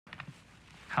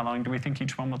How long do we think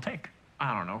each one will take?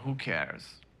 I don't know, who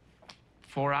cares?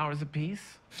 4 hours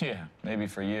apiece? Yeah, maybe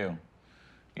for you.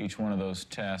 Each one of those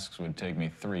tasks would take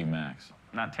me 3 max.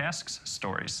 Not tasks,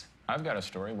 stories. I've got a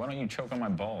story. Why don't you choke on my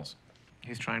balls?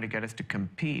 He's trying to get us to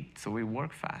compete so we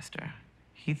work faster.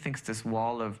 He thinks this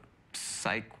wall of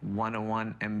Psych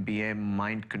 101 MBA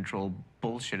mind control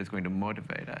bullshit is going to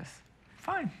motivate us.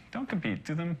 Fine, don't compete.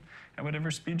 Do them at whatever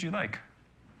speed you like.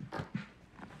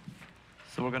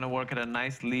 So we're gonna work at a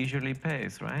nice leisurely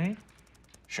pace, right?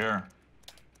 Sure.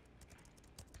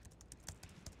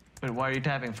 But why are you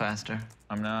tapping faster?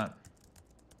 I'm not.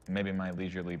 Maybe my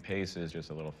leisurely pace is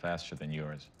just a little faster than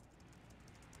yours.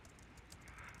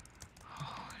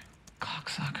 Oh,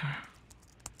 cocksucker.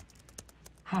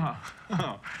 Huh.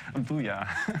 Oh, booyah.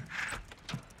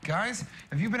 Guys,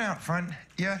 have you been out front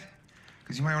yet?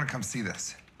 Because you might want to come see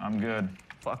this. I'm good.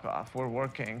 Fuck off, we're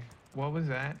working. What was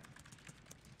that?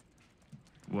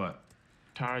 What?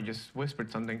 Tara just whispered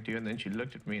something to you and then she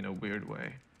looked at me in a weird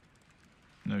way.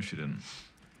 No, she didn't.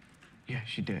 Yeah,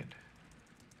 she did.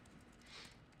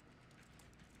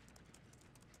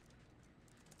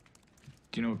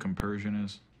 Do you know what compersion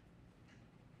is?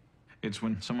 It's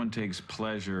when someone takes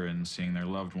pleasure in seeing their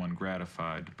loved one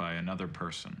gratified by another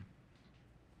person.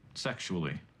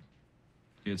 Sexually.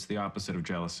 It's the opposite of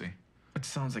jealousy. It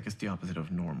sounds like it's the opposite of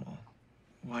normal.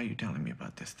 Why are you telling me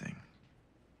about this thing?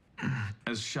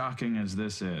 As shocking as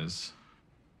this is,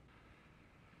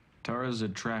 Tara's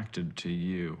attracted to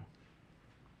you.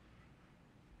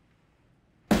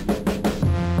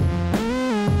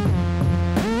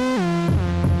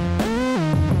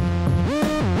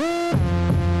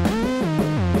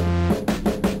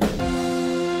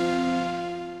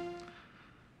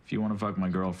 If you want to fuck my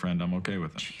girlfriend, I'm okay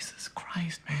with it. Jesus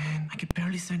Christ, man. I could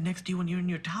barely stand next to you when you're in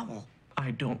your towel.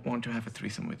 I don't want to have a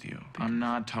threesome with you. I'm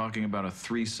not talking about a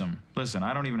threesome. Listen,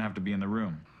 I don't even have to be in the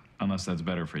room, unless that's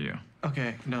better for you.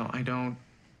 Okay, no, I don't.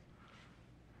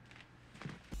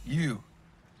 You.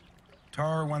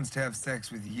 Tara wants to have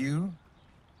sex with you?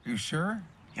 You sure?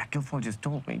 Yeah, Gilfoyle just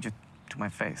told me, just to my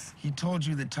face. He told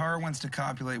you that Tara wants to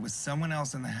copulate with someone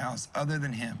else in the house other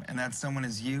than him, and that someone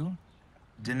is you?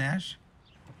 Dinesh?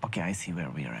 Okay, I see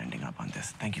where we are ending up on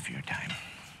this. Thank you for your time.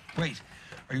 Wait,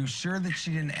 are you sure that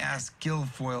she didn't ask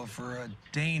Gilfoyle for a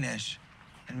Danish,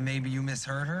 and maybe you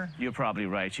misheard her? You're probably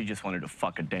right. She just wanted to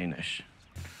fuck a Danish.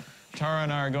 Tara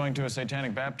and I are going to a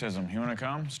satanic baptism. You want to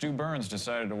come? Stu Burns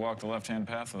decided to walk the left-hand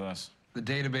path with us. The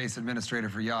database administrator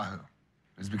for Yahoo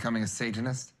is becoming a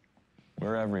Satanist.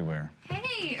 We're everywhere.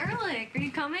 Hey, Ehrlich, are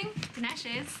you coming? Dinesh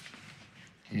is.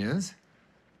 He is?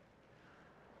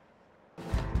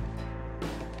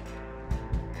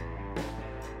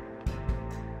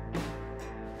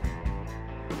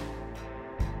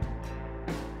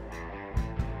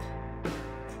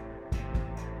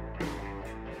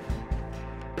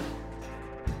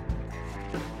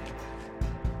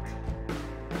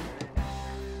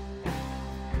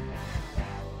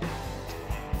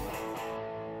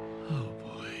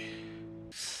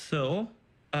 So,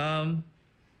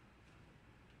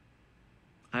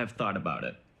 I've thought about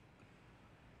it.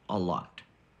 A lot.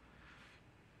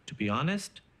 To be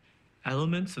honest,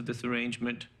 elements of this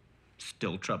arrangement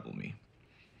still trouble me.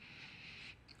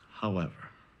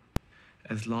 However,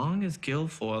 as long as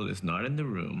Gilfoyle is not in the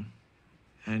room,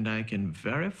 and I can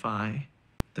verify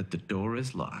that the door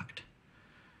is locked,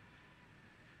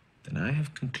 then I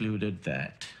have concluded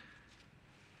that,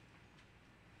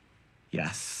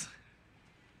 yes,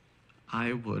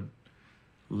 I would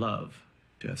love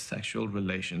to have sexual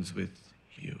relations with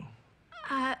you.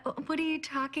 What are you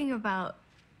talking about?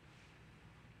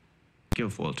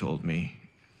 Gilfoyle told me,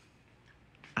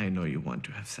 I know you want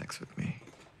to have sex with me.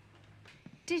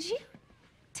 Did you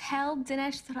tell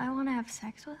Dinesh that I want to have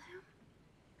sex with him?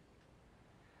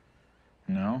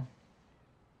 No?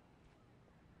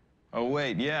 Oh,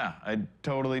 wait, yeah, I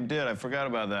totally did. I forgot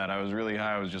about that. I was really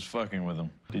high. I was just fucking with him.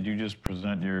 Did you just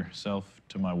present yourself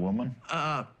to my woman?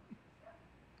 Oh,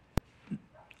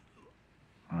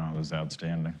 that was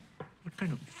outstanding. What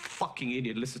kind of fucking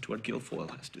idiot listens to what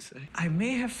Gilfoyle has to say? I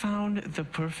may have found the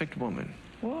perfect woman.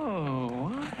 Whoa,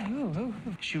 what? Ooh.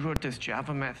 She wrote this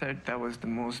Java method that was the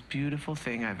most beautiful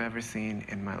thing I've ever seen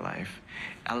in my life.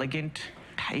 Elegant,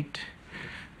 tight.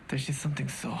 There's just something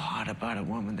so hot about a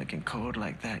woman that can code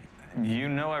like that. You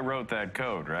know I wrote that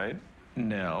code, right?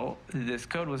 No, this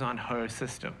code was on her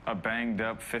system. A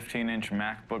banged-up 15-inch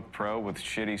MacBook Pro with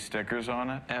shitty stickers on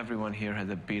it? Everyone here has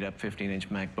a beat-up 15-inch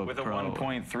MacBook With Pro. a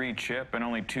 1.3 chip and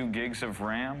only 2 gigs of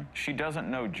RAM? She doesn't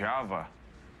know Java.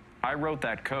 I wrote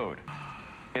that code.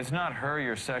 It's not her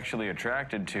you're sexually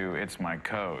attracted to, it's my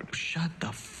code. Shut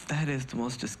the that is the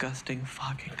most disgusting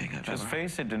fucking thing I've Just ever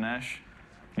face it, Dinesh.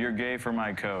 You're gay for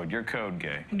my code. You're code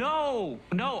gay. No,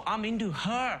 I'm into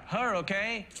her,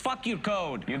 okay? Fuck your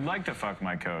code. You'd like to fuck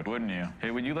my code, wouldn't you?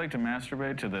 Hey, would you like to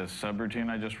masturbate to the subroutine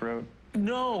I just wrote?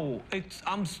 No,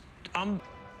 I'm...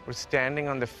 We're standing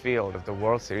on the field of the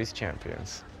World Series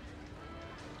champions.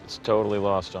 It's totally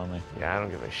lost on me. Yeah, I don't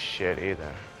give a shit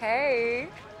either. Hey,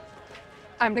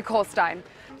 I'm Nicole Stein.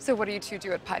 So what do you two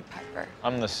do at Pied Piper?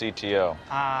 I'm the CTO.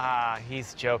 Ah,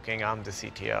 he's joking. I'm the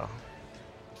CTO.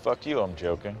 Fuck you, I'm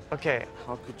joking. Okay,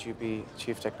 how could you be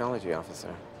Chief Technology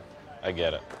Officer? I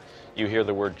get it. You hear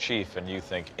the word chief and you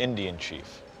think Indian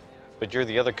chief. But you're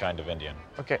the other kind of Indian.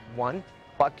 Okay, one,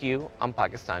 fuck you, I'm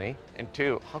Pakistani. And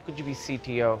two, how could you be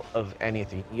CTO of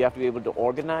anything? You have to be able to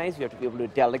organize, you have to be able to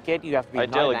delegate, you have to be... I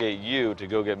delegate you to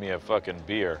go get me a fucking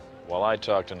beer while I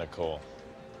talk to Nicole.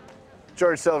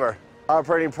 George Silver,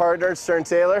 operating partner, Stern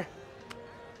Taylor.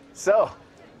 So,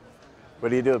 what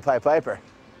do you do at Pied Piper?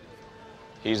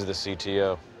 He's the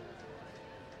CTO.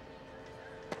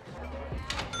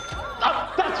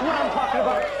 That's what I'm talking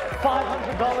about.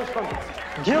 $500 from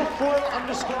Gilfoyle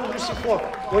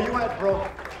 _Lucy4. Where you at, bro?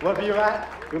 Wherever you're at,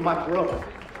 you're my bro.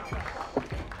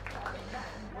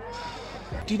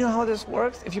 Do you know how this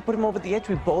works? If you put him over the edge,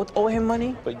 we both owe him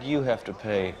money? But you have to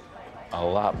pay a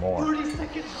lot more.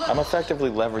 I'm effectively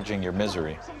leveraging your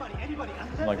misery.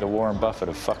 I'm like the Warren Buffett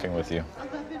of fucking with you.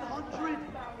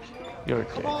 You're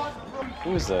okay.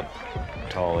 Who is that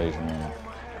tall Asian woman?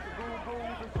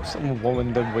 Some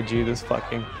woman that would you this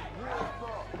fucking...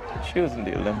 She was in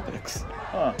the Olympics.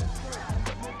 Huh.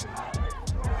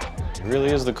 He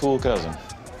really is the cool cousin.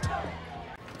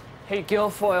 Hey,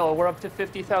 Gilfoyle, we're up to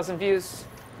 50,000 views.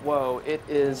 Whoa, it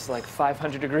is like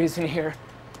 500 degrees in here.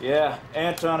 Yeah,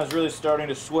 Anton is really starting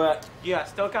to sweat. Yeah,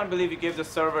 still can't believe you gave the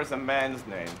servers a man's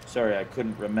name. Sorry, I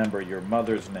couldn't remember your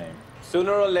mother's name.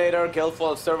 Sooner or later,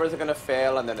 Gilfoyle servers are gonna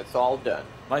fail, and then it's all done.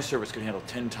 My servers could handle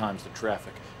 10 times the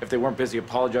traffic if they weren't busy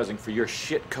apologizing for your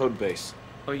shit code base.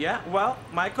 Oh yeah? Well,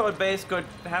 my code base could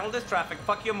handle this traffic,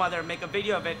 fuck your mother, make a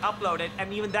video of it, upload it,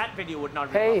 and even that video would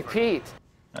not be Hey, buffered. Pete.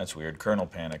 That's weird. Kernel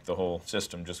panic. The whole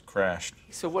system just crashed.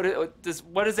 So what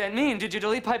does that mean? Did you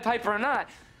delete Pied Piper or not?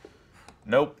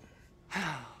 Nope.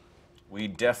 We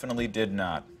definitely did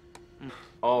not.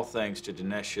 All thanks to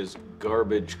Dinesh's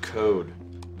garbage code.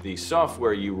 The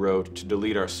software you wrote to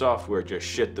delete our software just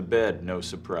shit the bed, no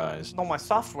surprise. No, my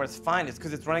software's fine. It's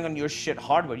because it's running on your shit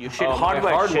hardware. Your shit My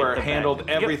hardware hardware shit the handled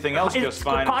bed. everything else just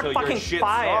fine until your shit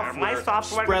software My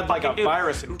software spread like a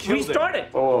virus and killed Restart it.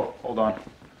 Oh, hold on.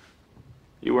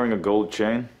 You wearing a gold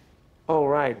chain? Oh,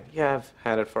 right. Yeah, I've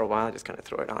had it for a while. I just kind of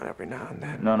throw it on every now and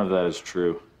then. None of that is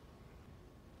true.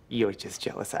 You're just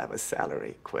jealous I have a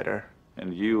salary, quitter.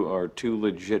 And you are too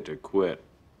legit to quit.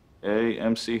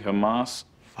 MC Hamas?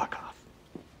 Fuck off.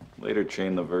 Later,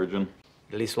 Chain the Virgin.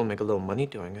 At least we'll make a little money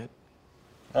doing it.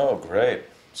 Oh, great.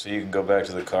 So you can go back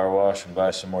to the car wash and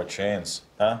buy some more chains,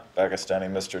 huh? Pakistani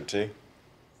Mr. T?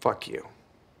 Fuck you.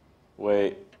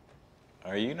 Wait,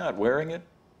 are you not wearing it?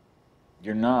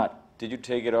 You're not. Did you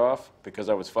take it off because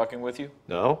I was fucking with you?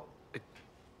 No. It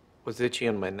was itchy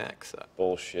on my neck, so...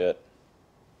 Bullshit.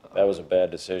 That was a bad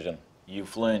decision. You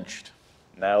flinched.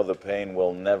 Now the pain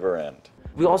will never end.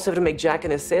 We also have to make Jack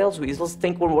and his sales weasels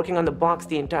think we're working on the box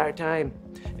the entire time.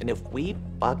 And if we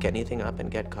buck anything up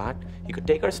and get caught, he could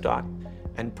take our stock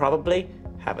and probably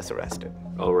have us arrested.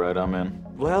 All right, I'm in.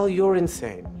 Well, you're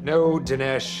insane. No,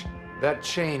 Dinesh. That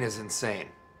chain is insane.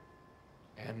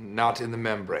 And not in the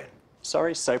membrane.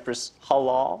 Sorry, Cypress.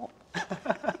 Halal.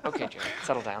 Okay, Jerry,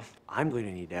 settle down. I'm going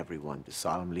to need everyone to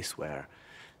solemnly swear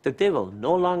that they will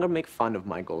no longer make fun of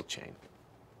my gold chain.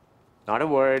 Not a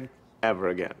word, ever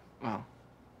again. Well,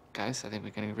 guys, I think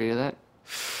we can agree to that.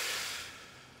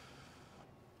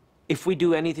 If we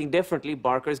do anything differently,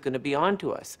 Barker's going to be on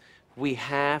to us. We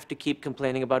have to keep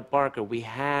complaining about Barker. We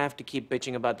have to keep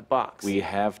bitching about the box. We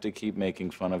have to keep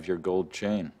making fun of your gold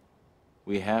chain.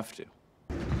 We have to.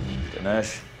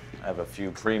 Dinesh, I have a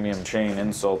few premium chain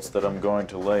insults that I'm going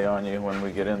to lay on you when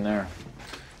we get in there.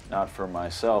 Not for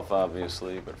myself,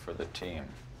 obviously, but for the team.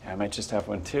 Yeah, I might just have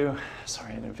one too.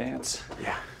 Sorry in advance.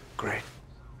 Yeah, great.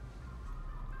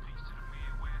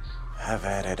 Have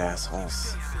at it,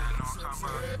 assholes.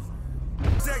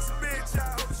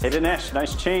 Hey, Dinesh,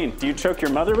 nice chain. Do you choke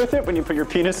your mother with it when you put your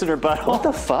penis in her butthole? What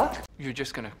the fuck? You're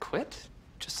just gonna quit?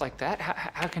 Just like that?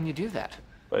 How can you do that?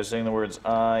 By saying the words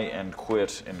I and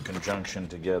quit in conjunction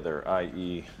together,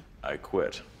 i.e., I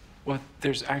quit. Well,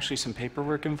 there's actually some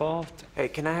paperwork involved. Hey,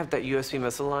 can I have that USB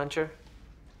missile launcher?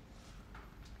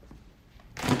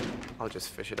 I'll just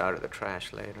fish it out of the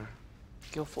trash later.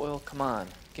 Gilfoyle, come on.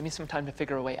 Give me some time to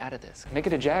figure a way out of this. Make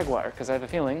it a Jaguar, because I have a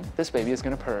feeling this baby is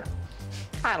gonna purr.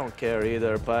 I don't care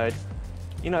either, but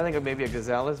I think maybe a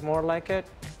gazelle is more like it,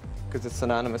 because it's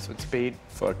synonymous with speed.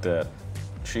 Fuck that.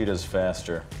 Cheetah's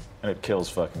faster, and it kills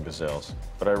fucking gazelles.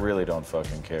 But I really don't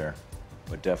fucking care.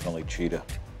 But definitely cheetah.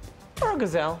 Or a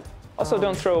gazelle. Also,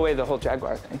 don't throw away the whole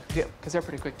Jaguar thing. Yeah, because they're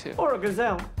pretty quick, too. Or a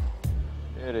gazelle.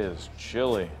 It is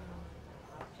chilly.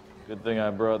 Good thing I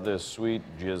brought this sweet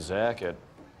jacket.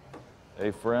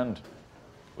 Hey, friend,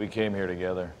 we came here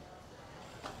together.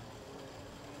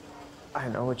 I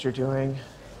know what you're doing.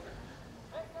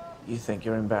 You think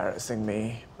you're embarrassing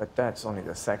me, but that's only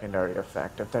the secondary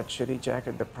effect of that shitty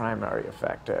jacket. The primary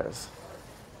effect is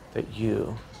that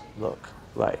you look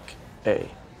like a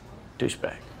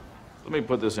douchebag. Let me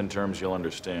put this in terms you'll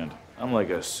understand. I'm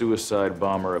like a suicide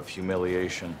bomber of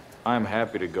humiliation. I'm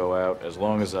happy to go out as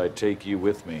long as I take you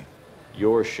with me.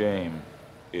 Your shame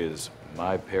is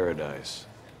my paradise.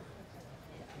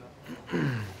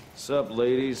 Sup,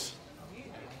 ladies?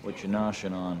 What you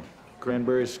noshing on?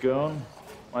 Cranberry scone?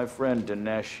 My friend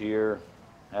Dinesh here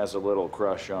has a little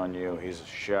crush on you. He's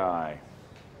shy.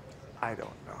 I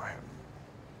don't know him.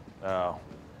 Oh,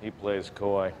 he plays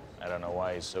coy. I don't know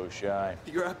why he's so shy.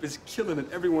 Your app is killing it.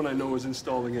 Everyone I know is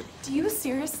installing it. Do you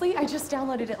seriously? I just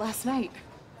downloaded it last night.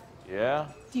 Yeah?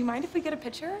 Do you mind if we get a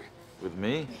picture? With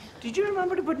me? Did you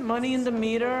remember to put money in the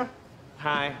meter?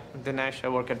 Hi, I'm Dinesh. I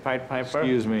work at Pied Piper.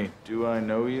 Excuse me, do I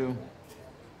know you?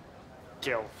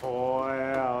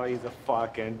 Gilfoyle, he's a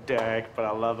fucking dick, but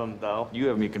I love him though. You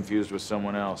have me confused with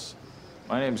someone else.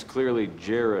 My name's clearly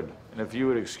Jared, and if you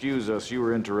would excuse us, you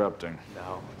were interrupting.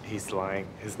 No, he's lying.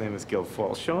 His name is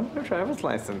Gilfoyle. Show him your driver's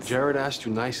license. Jared asked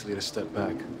you nicely to step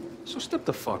back. So step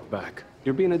the fuck back.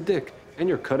 You're being a dick, and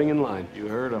you're cutting in line. You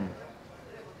heard him.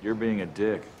 You're being a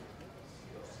dick.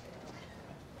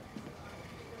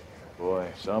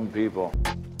 Boy, some people.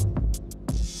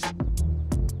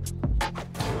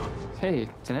 Hey,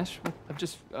 Dinesh, I'm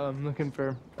just looking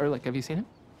for, have you seen him?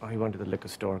 Oh, he went to the liquor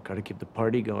store. Gotta keep the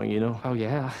party going, you know? Oh,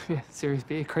 yeah. Yeah, Series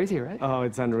B. Crazy, right? Oh,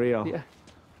 it's unreal. Yeah.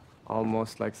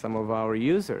 Almost like some of our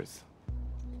users.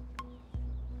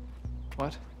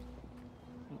 What?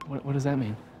 What does that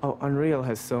mean? Oh, unreal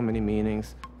has so many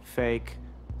meanings. Fake,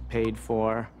 paid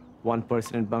for, one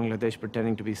person in Bangladesh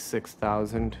pretending to be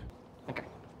 6,000. Okay.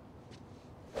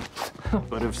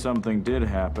 But if something did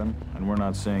happen, and we're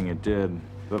not saying it did,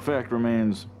 the fact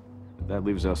remains that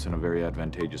leaves us in a very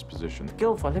advantageous position.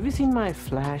 Gilfoyle, have you seen my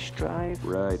flash drive?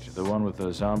 Right, the one with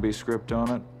the zombie script on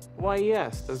it? Why,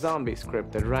 yes, the zombie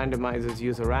script that randomizes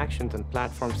user actions on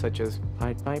platforms such as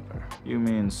Pied Piper. You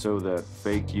mean so that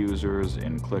fake users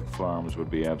in click farms would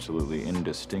be absolutely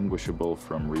indistinguishable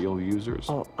from real users?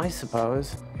 Oh, I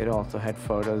suppose. It also had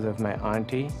photos of my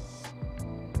auntie.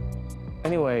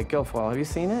 Anyway, Gilfoyle, have you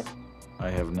seen it? I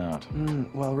have not.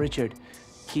 Well, Richard,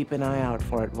 keep an eye out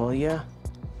for it, will ya?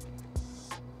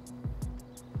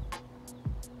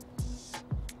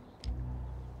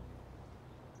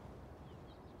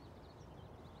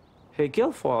 Hey,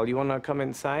 Gilfoyle, you wanna come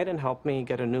inside and help me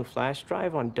get a new flash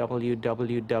drive on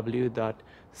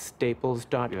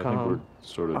www.staples.com? Yeah, I think we're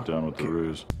sort of done with the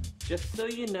ruse. Just so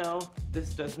you know,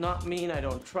 this does not mean I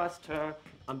don't trust her.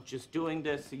 I'm just doing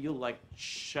this so you'll,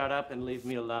 shut up and leave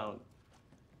me alone.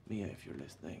 Mia, if you're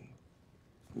listening,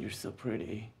 you're so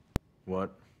pretty.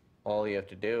 What? All you have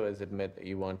to do is admit that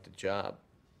you want the job.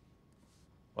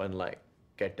 Unlike,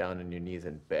 get down on your knees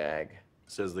and beg.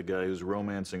 Says the guy who's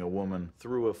romancing a woman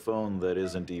through a phone that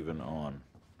isn't even on.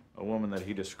 A woman that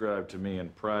he described to me in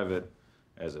private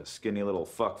as a skinny little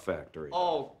fuck factory.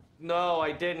 Oh, no,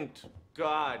 I didn't.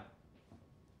 God.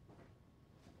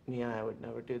 Yeah, I would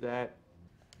never do that.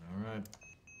 All right.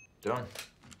 Done.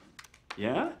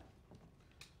 Yeah?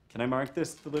 Can I mark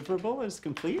this deliverable as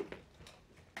complete?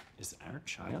 Is our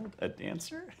child a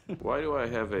dancer? Why do I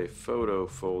have a photo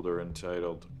folder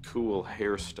entitled Cool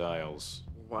Hairstyles?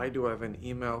 Why do I have an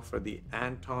email for the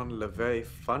Anton LaVey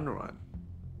fun run?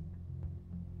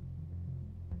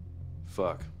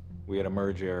 Fuck. We had a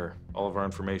merge error. All of our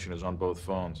information is on both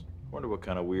phones. Wonder what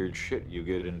kind of weird shit you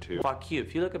get into. Fuck you.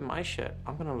 If you look at my shit,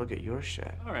 I'm gonna look at your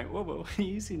shit. All right, whoa,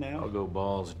 easy now. I'll go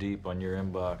balls deep on your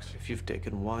inbox. If you've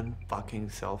taken one fucking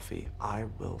selfie, I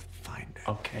will find it.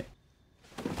 Okay.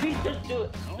 Please just do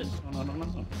it.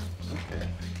 No. Okay.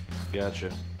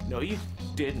 Gotcha. No, you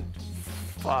didn't.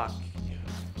 Fuck you.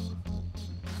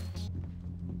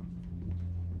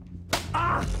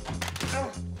 Ah!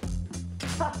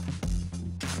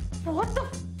 What the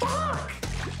fuck?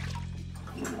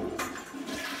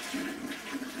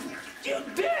 You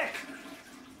dick!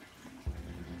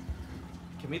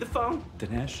 Give me the phone.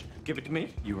 Dinesh, Give it to me.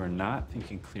 you are not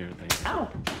thinking clearly. Ow!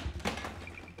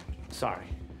 Sorry.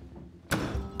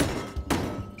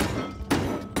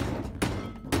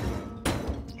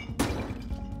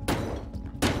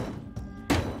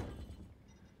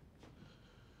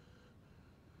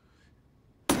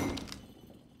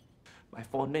 My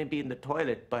phone may be in the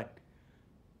toilet, but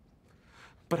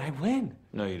I win.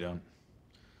 No, you don't.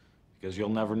 Because you'll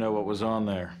never know what was on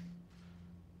there.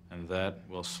 And that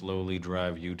will slowly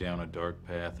drive you down a dark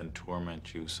path and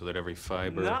torment you so that every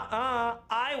fiber... Nuh-uh.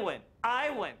 I win. I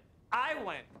win. I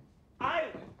win. I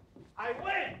win. I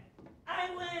win. I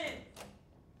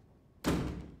win.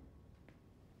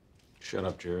 Shut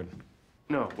up, Jared.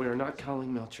 No, we are not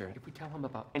calling Melcher. If we tell him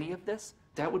about any of this,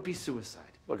 that would be suicide.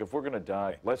 Look, if we're gonna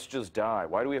die, let's just die.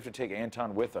 Why do we have to take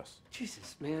Anton with us?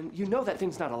 Jesus, man, you know that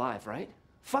thing's not alive, right?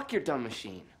 Fuck your dumb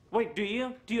machine. Wait, do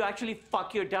you? Do you actually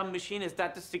fuck your dumb machine? Is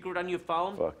that the secret on your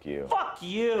phone? Fuck you. Fuck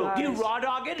you! Guys, Do you raw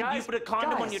dog it and guys, you put a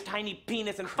condom on guys. your tiny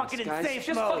penis and fuck it in Guys, safe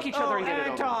just mode? fuck each other and get it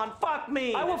over Anton, fuck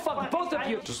me! I will fuck both of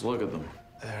you. Just look at them.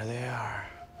 There they are.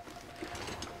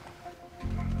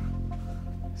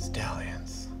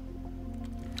 Stallions.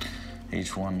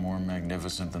 Each one more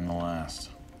magnificent than the last.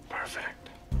 Perfect.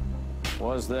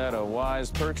 Was that a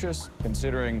wise purchase,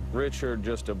 considering Richard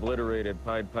just obliterated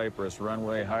Pied Piper's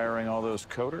runway hiring all those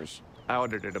coders? I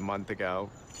ordered it a month ago,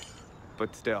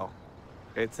 but still,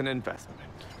 it's an investment.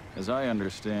 As I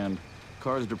understand,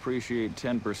 cars depreciate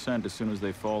 10% as soon as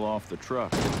they fall off the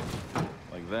truck.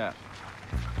 Like that.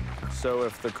 So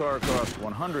if the car cost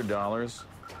 $100,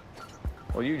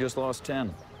 well, you just lost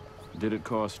 10. Did it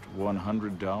cost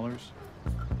 $100?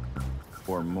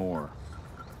 Or more?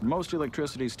 Most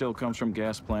electricity still comes from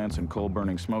gas plants and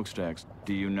coal-burning smokestacks.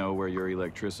 Do you know where your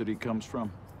electricity comes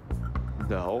from?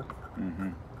 No. Mm-hmm.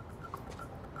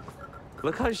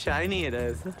 Look how shiny it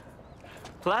is.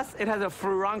 Plus, it has a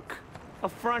front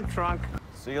trunk.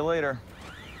 See you later.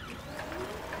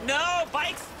 No,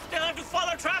 bikes still have to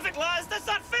follow traffic laws. That's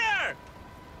not fair.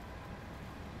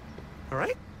 All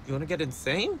right, you want to get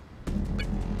insane?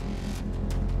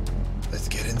 Let's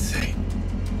get insane.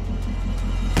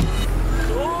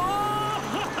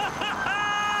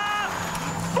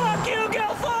 Fuck you,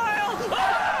 Gilfoyle!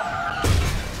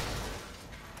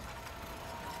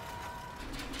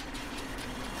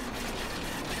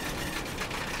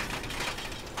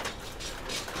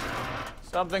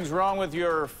 Something's wrong with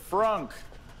your frunk.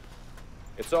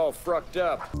 It's all frucked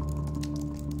up.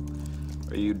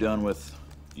 Are you done with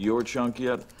your chunk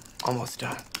yet? Almost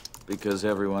done. Because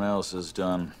everyone else is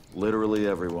done. Literally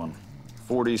everyone.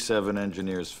 47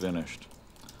 engineers finished.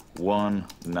 One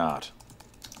not.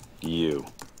 You.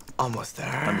 Almost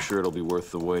there. I'm sure it'll be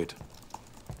worth the wait.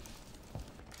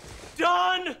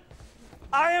 Done!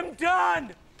 I am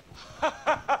done! Look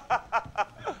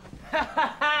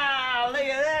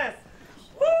at this!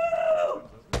 Woo!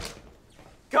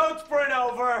 Coat sprint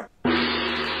over!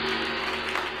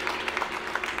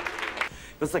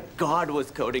 It was like God was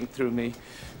coding through me.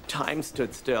 Time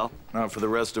stood still. Not for the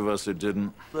rest of us, it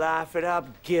didn't. Laugh it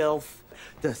up, Gilf.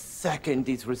 The second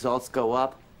these results go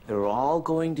up, they're all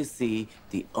going to see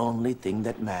the only thing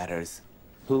that matters.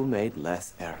 Who made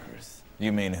less errors?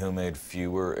 You mean who made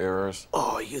fewer errors?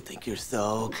 Oh, you think you're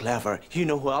so clever. You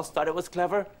know who else thought it was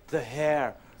clever? The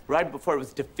hare. Right before it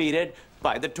was defeated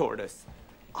by the tortoise.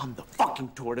 I'm the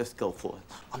fucking tortoise, Gilfoyle.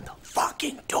 I'm the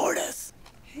fucking tortoise.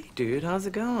 Hey, dude, how's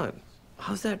it going?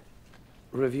 How's that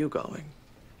review going?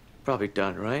 Probably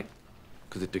done, right?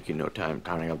 Because it took you no time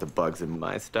counting out the bugs in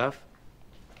my stuff.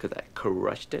 Because I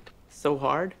crushed it so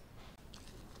hard.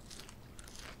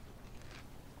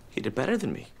 He did better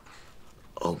than me.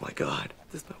 Oh my God,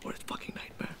 this is my worst fucking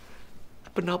nightmare.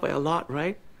 But not by a lot,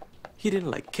 right? He didn't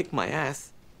like kick my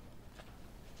ass.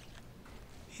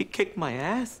 He kicked my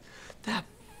ass? That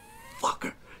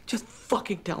fucker. Just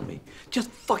fucking tell me. Just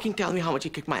fucking tell me how much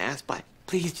he kicked my ass by.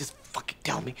 Please just fucking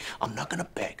tell me. I'm not gonna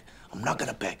beg. I'm not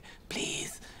gonna beg.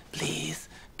 Please, please,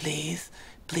 please,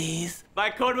 please. My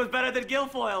code was better than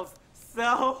Gilfoyle's.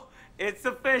 So, it's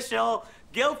official.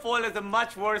 Gilfoyle is a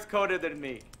much worse coder than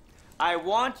me. I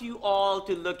want you all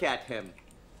to look at him.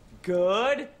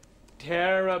 Good,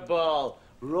 terrible,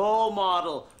 role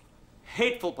model,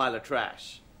 hateful pile of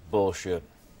trash. Bullshit.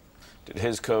 Did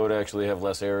his code actually have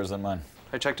less errors than mine?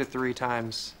 I checked it 3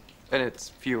 times, and it's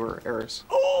fewer errors.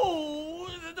 Oh,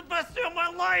 this is the best day of my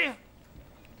life.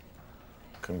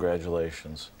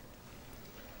 Congratulations.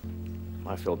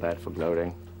 I feel bad for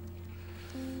gloating.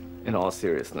 In all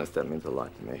seriousness, that means a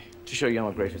lot to me. To show you I'm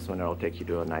a gracious winner, I'll take you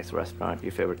to a nice restaurant,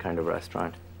 your favorite kind of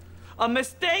restaurant. A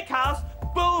mistake house!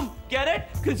 Boom! Get it?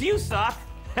 'Cause you suck!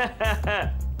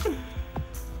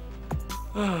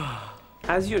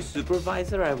 As your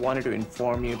supervisor, I wanted to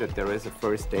inform you that there is a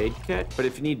first aid kit, but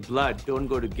if you need blood, don't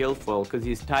go to Gilfoyle because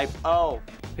he's type O.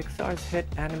 Pixar's hit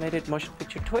animated motion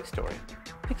picture Toy Story.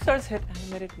 Pixar's hit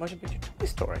animated motion picture Toy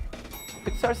Story.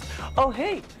 Pixar's... Oh,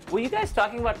 hey, were you guys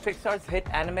talking about Pixar's hit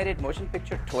animated motion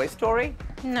picture Toy Story?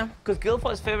 No. Because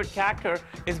Gilfoyle's favorite character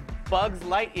is Buzz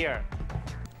Lightyear.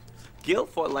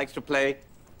 Gilfoyle likes to play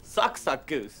Suck Suck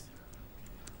Goose.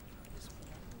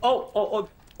 Oh.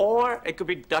 Or it could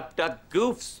be Duck Duck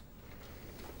Goofs.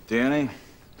 Danny,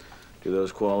 do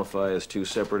those qualify as two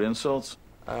separate insults?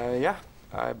 Yeah,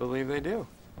 I believe they do.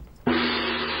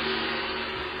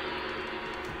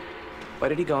 Where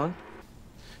did he go?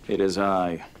 It is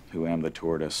I who am the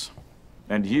tortoise.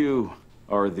 And you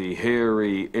are the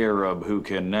hairy Arab who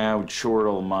can now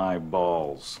chortle my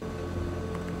balls.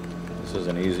 This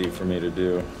isn't easy for me to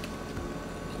do.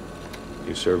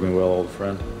 You served me well, old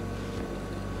friend.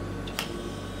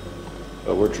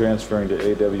 But we're transferring to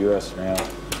AWS now.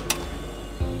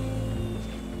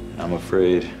 I'm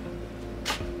afraid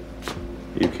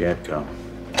you can't come.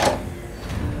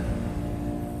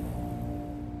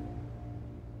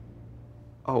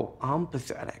 Oh, I'm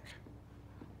pathetic.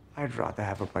 I'd rather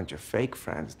have a bunch of fake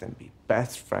friends than be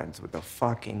best friends with a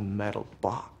fucking metal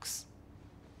box.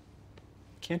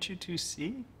 Can't you two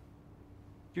see?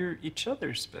 You're each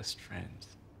other's best friends.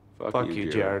 Fuck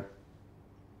you, Jared.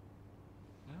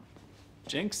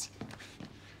 Jinx,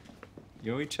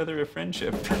 you owe each other a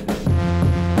friendship.